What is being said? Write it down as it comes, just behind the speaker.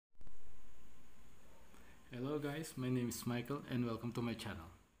Hello guys, my name is Michael and welcome to my channel.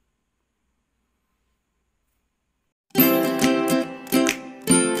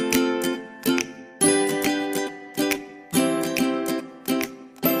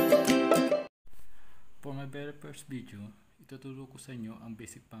 For my very first video, ituturo ko sa inyo ang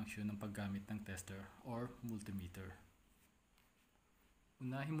basic function ng paggamit ng tester or multimeter.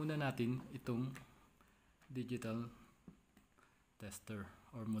 Unahin muna natin itong digital tester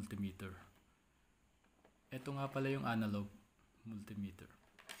or multimeter. Ito nga pala yung analog multimeter.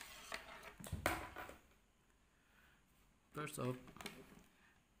 First off,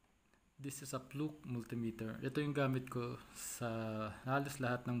 this is a fluke multimeter. Ito yung gamit ko sa halos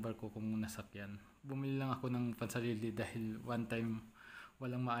lahat ng barko kong nasakyan. Bumili lang ako ng pansarili dahil one time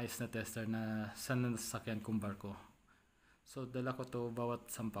walang maayos na tester na sa nasakyan kong barko. So dala ko to bawat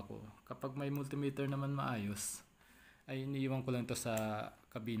sampa ko. Kapag may multimeter naman maayos, ay iniiwan ko lang to sa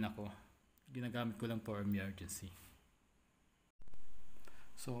kabina ko. Ginagamit ko lang for emergency.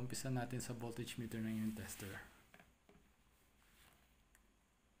 So umpisa natin sa voltage meter ng yung tester.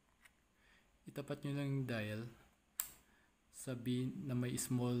 Itapat nyo lang yung dial sa B na may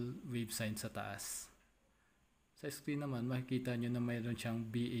small wave sign sa taas. Sa screen naman makikita nyo na mayroon siyang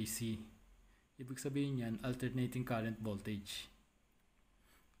BAC. Ibig sabihin yan, alternating current voltage.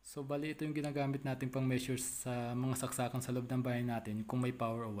 So bali ito yung ginagamit natin pang measure sa mga saksakan sa loob ng bahay natin kung may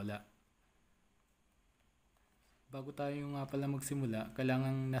power o wala. Bago tayo nga pala magsimula,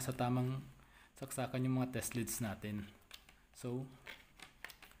 kailangan nasa tamang saksakan yung mga test leads natin. So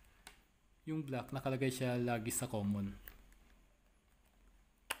yung black nakalagay siya lagi sa common.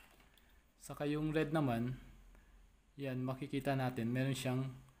 Saka yung red naman, yan makikita natin meron siyang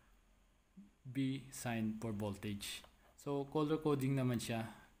B sign for voltage. So color coding naman siya.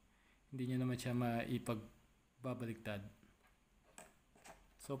 Hindi niya naman siya maipagbabaliktad.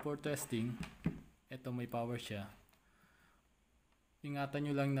 So for testing, ito may power siya. Ingatan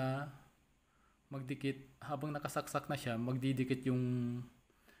nyo lang na magdikit, habang nakasaksak na siya, magdidikit yung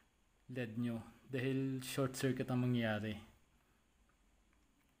LED nyo dahil short circuit ang mangyayari.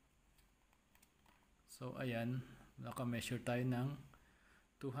 So ayan, naka-measure tayo ng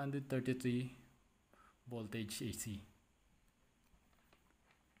 233 voltage AC.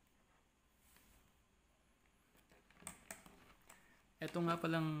 Ito nga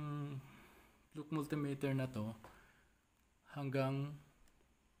palang fluke multimeter na to, hanggang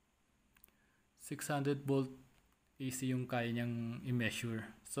 600 volt AC yung kaya niyang i-measure.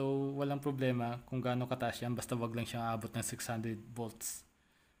 So walang problema kung gaano kataas yan, basta wag lang siyang aabot ng 600 volts.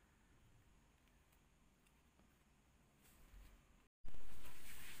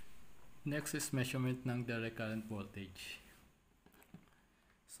 Next is measurement ng direct current voltage.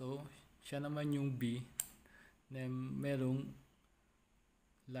 So siya naman yung B na merong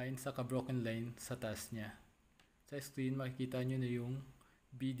line sa broken line sa taas niya. Sa screen makikita nyo na yung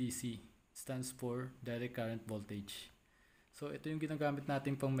BDC, stands for direct current voltage. So ito yung ginagamit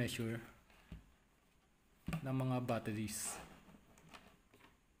natin pang measure ng mga batteries.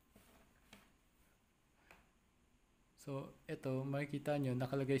 So ito makikita nyo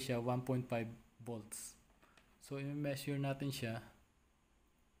nakalagay siya 1.5 volts. So i-measure natin siya.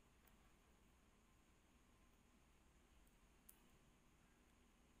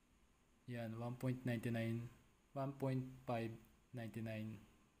 Yan, 1.599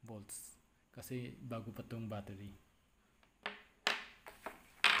 volts kasi bago pa tong battery.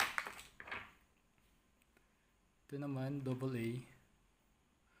 Ito naman double A,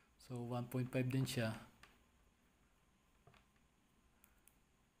 so 1.5 din siya.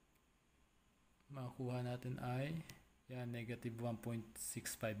 Makukuha natin ay yan, negative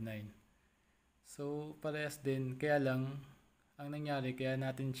 1.659. so parehas din, kaya lang ang nangyari, kaya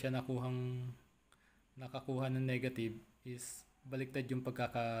natin siya nakakuha ng negative is baliktad yung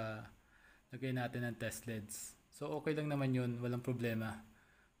pagkakalagay natin ng test leads. So okay lang naman yun, walang problema.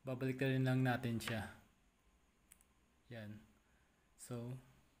 Babaliktarin lang natin siya. Yan. So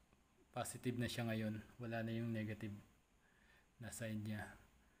positive na siya ngayon, wala na yung negative na sign niya.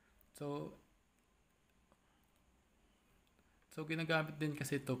 So ginagamit din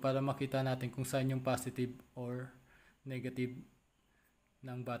kasi ito para makita natin kung saan yung positive or negative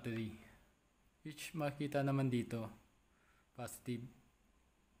ng battery, which makita naman dito positive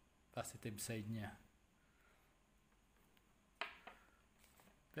side niya.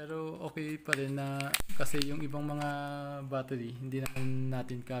 Pero okay pa rin na kasi yung ibang mga battery hindi naman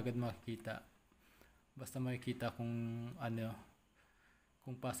natin kaagad makikita, basta makikita kung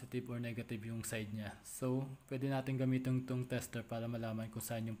kung positive or negative yung side niya. So pwede natin gamitin itong tester para malaman kung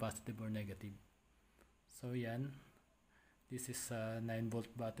saan yung positive or negative. So yan, this is a 9 volt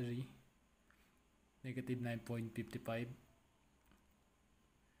battery. negative 9.55.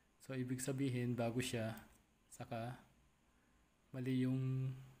 So ibig sabihin bago siya, saka mali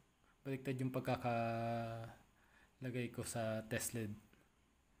yung baliktad yung pagkakalagay ko sa test lead.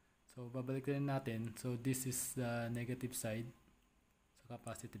 So babalik rin natin. So this is the negative side, saka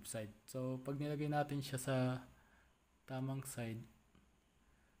positive side. So pag nilagay natin siya sa tamang side,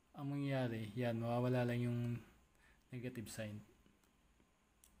 ang mangyayari, yan, mawawala lang yung negative sign.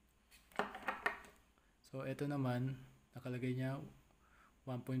 So ito naman, nakalagay niya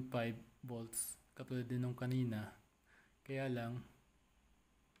 1.5 volts, katulad din nung kanina. Kaya lang,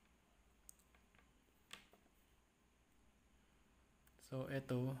 so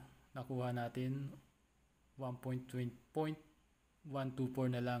ito, nakuha natin 1.124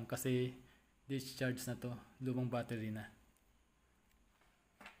 na lang kasi discharge na to, lumang battery na.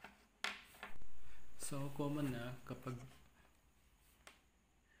 So common na kapag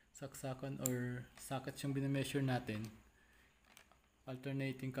saksakan or sockets yung binameasure natin,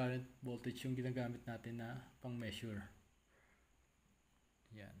 alternating current voltage yung ginagamit natin na pang measure.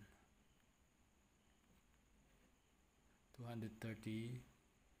 Yan, 235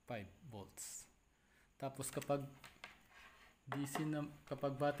 volts. Tapos kapag DC na,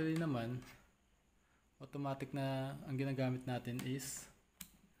 kapag battery naman, automatic na ang ginagamit natin is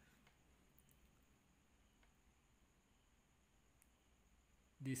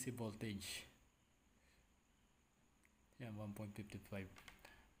DC voltage. Yan, 1.55.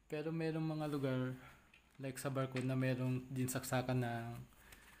 Pero merong mga lugar like sa barcode na merong din saksakan ng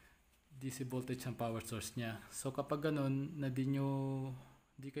DC voltage ang power source niya. So kapag ganun na di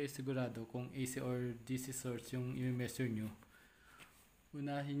kayo sigurado kung AC or DC source yung i-measure nyo,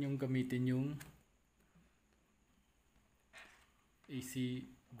 unahin yung gamitin yung AC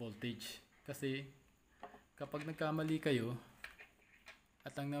voltage. Kasi kapag nagkamali kayo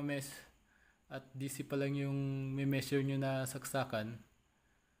at ang at DC pa lang yung may-measure nyo na saksakan,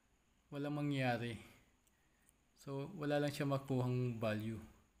 walang mangyayari. So wala lang siya makuhang value.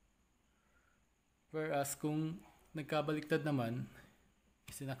 Whereas kung nagkabaliktad naman,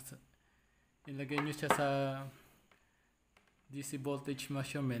 ilagay nyo siya sa DC voltage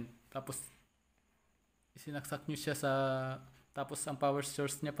measurement, tapos isinaksak nyo siya tapos ang power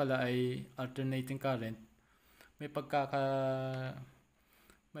source niya pala ay alternating current, may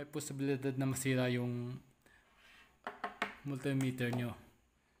posibilidad na masira yung multimeter nyo.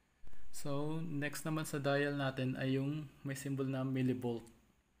 So next naman sa dial natin ay yung may symbol na millivolt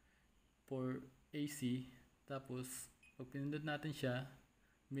for AC, tapos pag pinindot natin siya,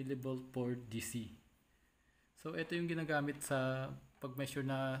 millivolt for DC. So ito yung ginagamit sa pag-measure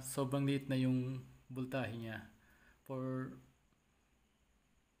na sobrang liit na yung voltahe niya for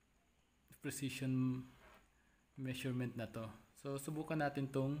precision measurement na to. So subukan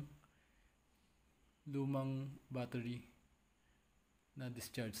natin tong lumang battery na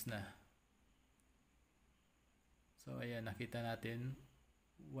discharge na. So ayan, nakita natin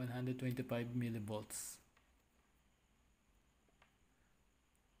 125 millivolts.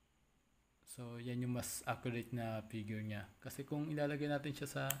 So yan yung mas accurate na figure niya. Kasi kung ilalagay natin siya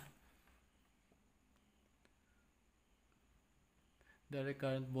sa direct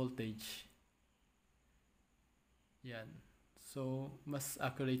current voltage, yan. So mas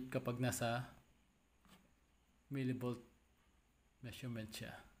accurate kapag nasa millivolt measurement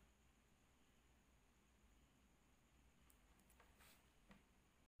siya.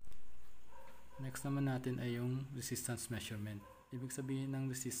 Next naman natin ay yung resistance measurement. Ibig sabihin ng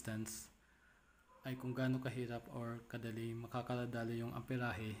resistance ay kung gaano kahirap or kadali makakaladala yung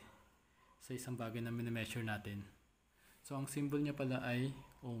amperahe sa isang bagay na mini-measure natin. So ang symbol niya pala ay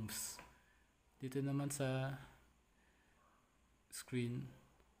ohms. Dito naman sa screen,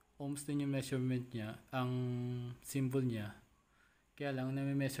 ohms din yung measurement niya, ang symbol niya. Kaya lang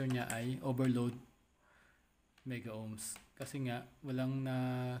na-measure niya ay overload mega ohms. Kasi nga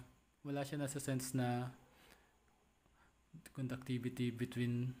wala siya nasa sense na conductivity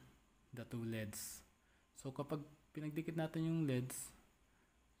between the two LEDs. So kapag pinagdikit natin yung LEDs,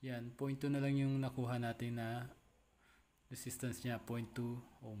 yan, 0.2 na lang yung nakuha natin na resistance niya, 0.2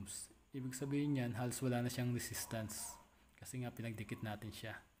 ohms. Ibig sabihin yan, halos wala na siyang resistance kasi nga pinagdikit natin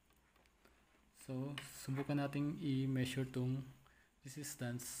siya. So subukan natin i-measure tong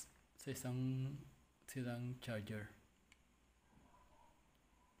resistance sa isang sirang charger.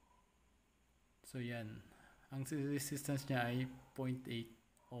 So yan, ang resistance niya ay 0.8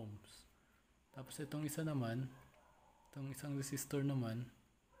 ohms. Tapos itong isa naman, itong isang resistor naman,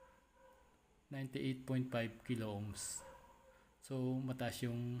 98.5 kilo ohms. So mataas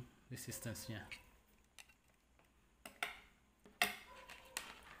yung resistance niya.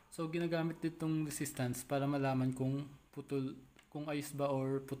 So ginagamit ditong resistance para malaman kung putol, kung ayos ba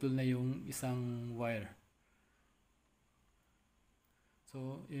or putol na yung isang wire.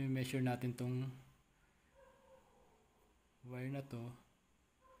 So i-measure natin tong wire na to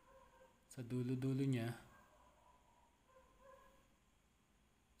sa dulo-dulo niya.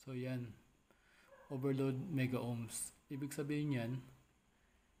 So yan, overload mega ohms. Ibig sabihin yan,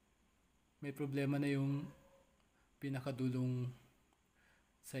 may problema na yung pinakadulong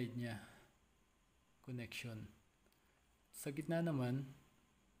side niya, connection. Sa gitna naman,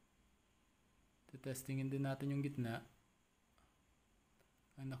 testingin din natin yung gitna.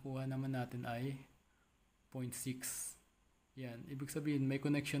 Ang nakuha naman natin ay 0.6. Yan, ibig sabihin may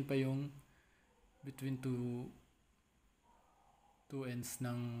connection pa yung between two ends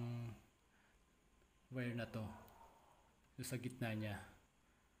ng wire na to. Yung sa gitna niya,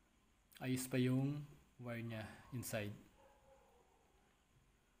 ayos pa yung wire niya inside.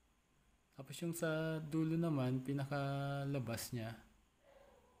 Tapos yung sa dulo naman, pinakalabas niya,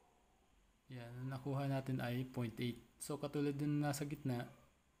 yan, nakuha natin ay 0.8. So katulad din nasa gitna,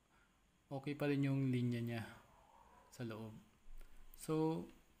 okay pa rin yung linya niya sa loob. So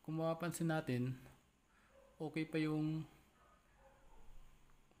kung mapapansin natin, okay pa yung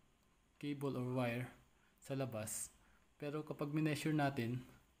cable or wire sa labas. Pero kapag mineasure natin,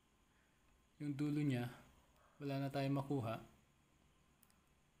 yung dulo niya, wala na tayong makuha.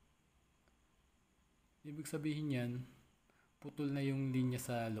 Ibig sabihin yan, putol na yung linya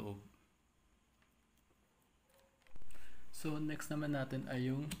sa loob. So next naman natin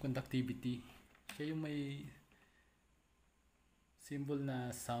ay yung conductivity. Siya yung may symbol na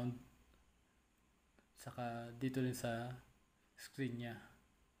sound, saka dito rin sa screen niya.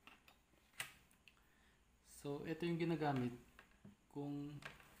 So ito yung ginagamit kung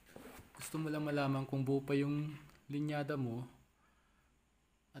gusto mo lang malaman kung buo pa yung linyada mo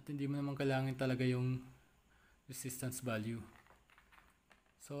at hindi mo naman kailangan talaga yung resistance value.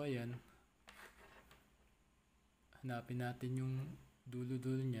 So ayan, hanapin natin yung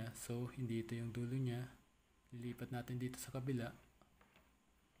dulo-dulo niya. So hindi ito yung dulo niya, lilipat natin dito sa kabila.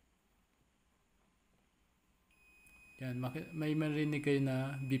 Yan, may marinig kayo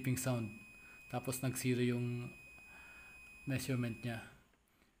na beeping sound, tapos nag-zero yung measurement niya.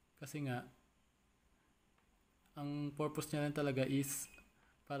 Kasi nga, ang purpose niya lang talaga is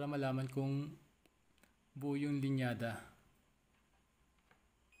para malaman kung buo yung linyada.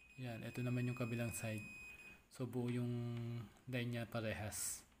 Yan, ito naman yung kabilang side. So buo yung line niya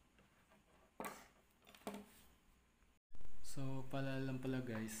parehas. So pala lang pala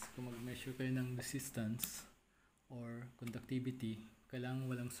guys, kung mag-measure kayo ng resistance or conductivity, kailangan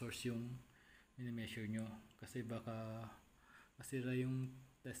walang source yung mini-measure nyo. Kasi baka masira yung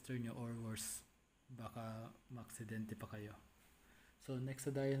tester nyo or worse, baka ma-aksidente pa kayo. So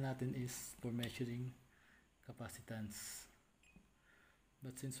next na dial natin is for measuring capacitance.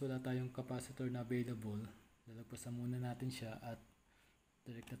 But since wala tayong capacitor na available, lalagpasan muna natin siya at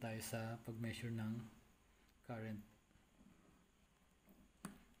direct na tayo sa pag-measure ng current.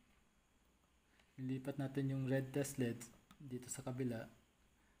 Ilipat natin yung red test LED dito sa kabila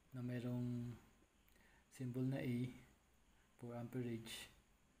na mayroong symbol na A for amperage.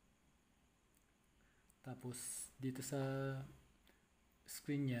 Tapos dito sa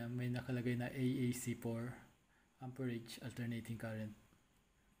screen niya may nakalagay na AAC for amperage alternating current.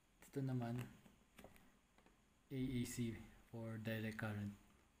 Dito naman AAC for direct current.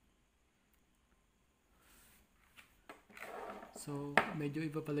 So medyo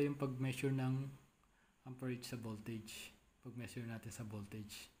iba pala yung pag-measure ng amperage sa voltage, pag-measure natin sa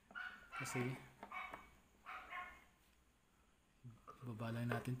voltage. Kasi baba lang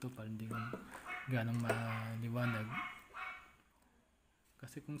natin to para hindi ganong maliwanag.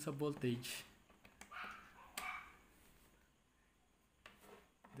 Kasi kung sa voltage,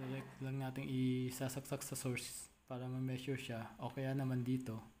 direct lang natin isasaksak sa source para ma-measure siya. O kaya naman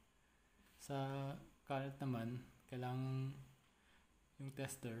dito sa current naman, kailangan yung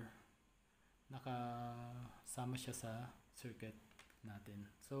tester nakasama siya sa circuit natin.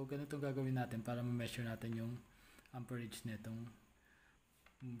 So ganito gagawin natin para ma-measure natin yung amperage nitong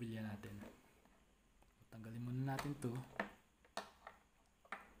mobilya natin. Tanggalin muna natin to.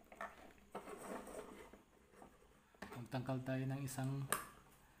 Magtangkal tayo ng isang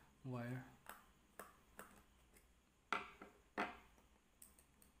wire.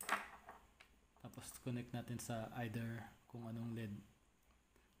 Tapos connect natin sa either kung anong LED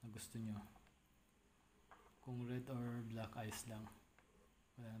na gusto nyo. Kung red or black, ayos lang,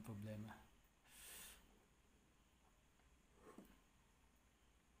 wala nang problema.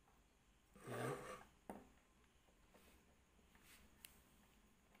 Yan.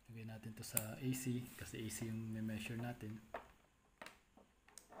 Lagay natin to sa AC kasi AC yung measure natin.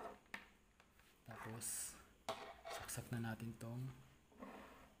 Tapos saksak na natin tong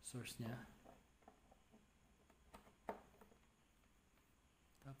source nya.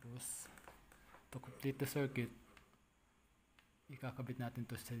 Tapos to complete the circuit, ikakabit natin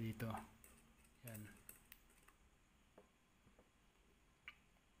to sa dito. Yan.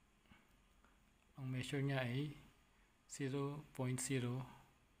 Ang measure nya ay 0.041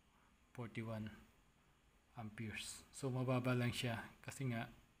 amperes. So mababa lang siya kasi nga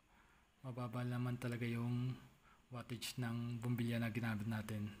mababa naman talaga yung wattage ng bumbilya na ginamit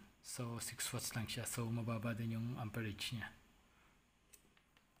natin. So 6 watts lang siya. So mababa din yung amperage niya.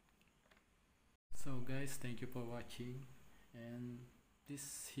 So guys, thank you for watching, and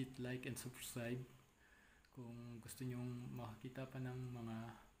please hit like and subscribe kung gusto nyong makakita pa ng mga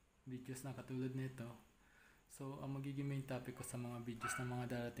videos na katulad nito. So ang magiging main topic ko sa mga videos na mga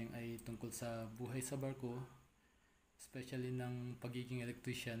darating ay tungkol sa buhay sa barko, especially ng pagiging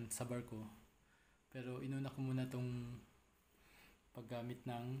electrician sa barko. Pero inuna ko muna tong paggamit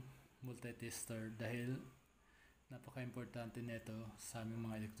ng multitester dahil napaka-importante nito sa aming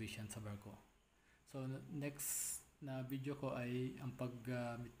mga electrician sa barko. So next na video ko ay ang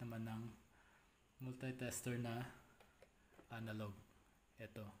paggamit naman ng multitester na analog.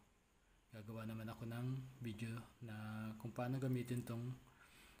 Ito, gagawa naman ako ng video na kung paano gamitin tong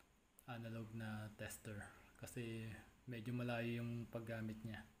analog na tester kasi medyo malayo yung paggamit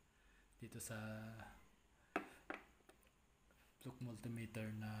niya dito sa fluke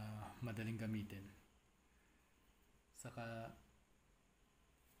multimeter na madaling gamitin. Saka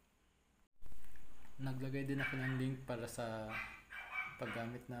naglagay din ako ng link para sa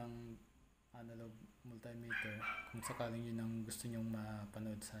paggamit ng analog multimeter kung sakaling yun ang gusto nyong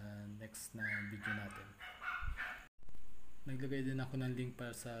mapanood sa next na video natin. Naglagay din ako ng link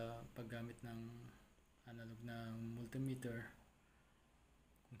para sa paggamit ng analog na multimeter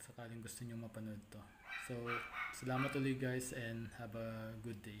kung sakaling gusto nyong mapanood to. So salamat ulit guys, and have a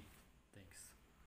good day.